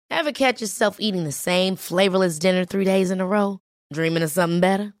Ever catch yourself eating the same flavorless dinner 3 days in a row? Dreaming of something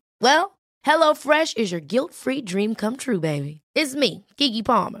better? Well, HelloFresh is your guilt-free dream come true, baby. It's me, Keke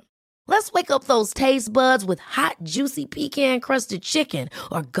Palmer. Let's wake up those taste buds with hot, juicy pecan-crusted chicken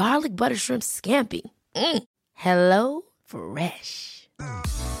or garlic butter shrimp scampi. Hello Fresh.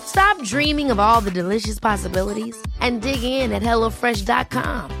 Stop dreaming of all the delicious possibilities and dig in at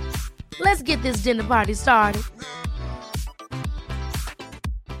HelloFresh.com. Let's get this dinner party started.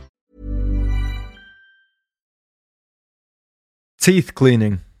 Teeth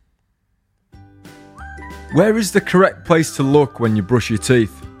cleaning. Where is the correct place to look when you brush your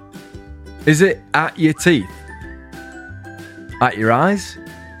teeth? Is it at your teeth? At your eyes?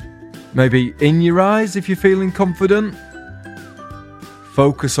 Maybe in your eyes if you're feeling confident?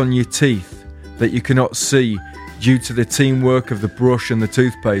 Focus on your teeth that you cannot see due to the teamwork of the brush and the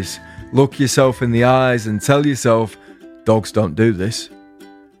toothpaste. Look yourself in the eyes and tell yourself, dogs don't do this.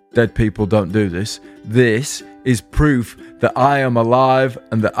 Dead people don't do this. This is proof that I am alive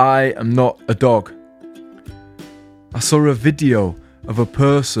and that I am not a dog. I saw a video of a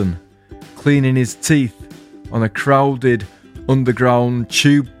person cleaning his teeth on a crowded underground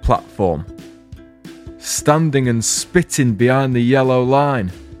tube platform, standing and spitting behind the yellow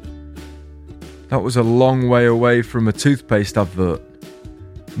line. That was a long way away from a toothpaste advert.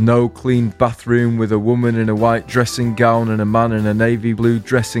 No clean bathroom with a woman in a white dressing gown and a man in a navy blue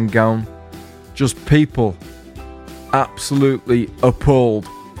dressing gown. Just people absolutely appalled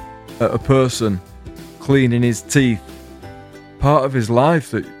at a person cleaning his teeth. Part of his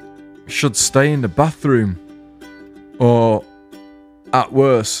life that should stay in the bathroom or, at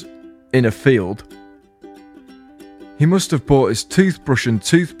worst, in a field. He must have bought his toothbrush and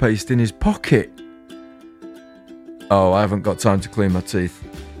toothpaste in his pocket. Oh, I haven't got time to clean my teeth.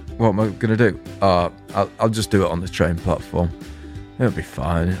 What am I going to do? I'll just do it on the train platform. It'll be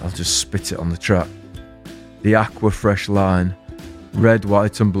fine. I'll just spit it on the track. The Aquafresh line, red,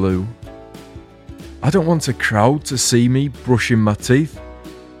 white and blue. I don't want a crowd to see me brushing my teeth.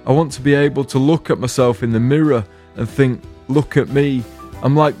 I want to be able to look at myself in the mirror and think, look at me.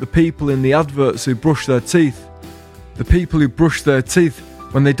 I'm like the people in the adverts who brush their teeth. The people who brush their teeth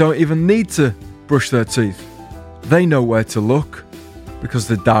when they don't even need to brush their teeth. They know where to look because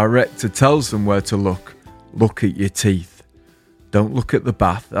the director tells them where to look. Look at your teeth. Don't look at the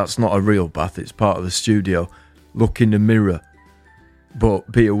bath. That's not a real bath. It's part of the studio. Look in the mirror. But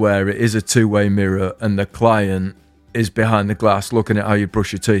be aware it is a two-way mirror and the client is behind the glass looking at how you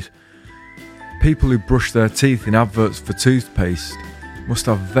brush your teeth. People who brush their teeth in adverts for toothpaste must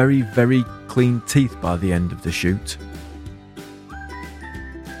have very, very clean teeth by the end of the shoot.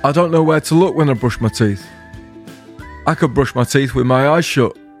 I don't know where to look when I brush my teeth. I could brush my teeth with my eyes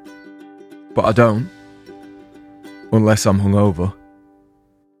shut, but I don't, unless I'm hungover.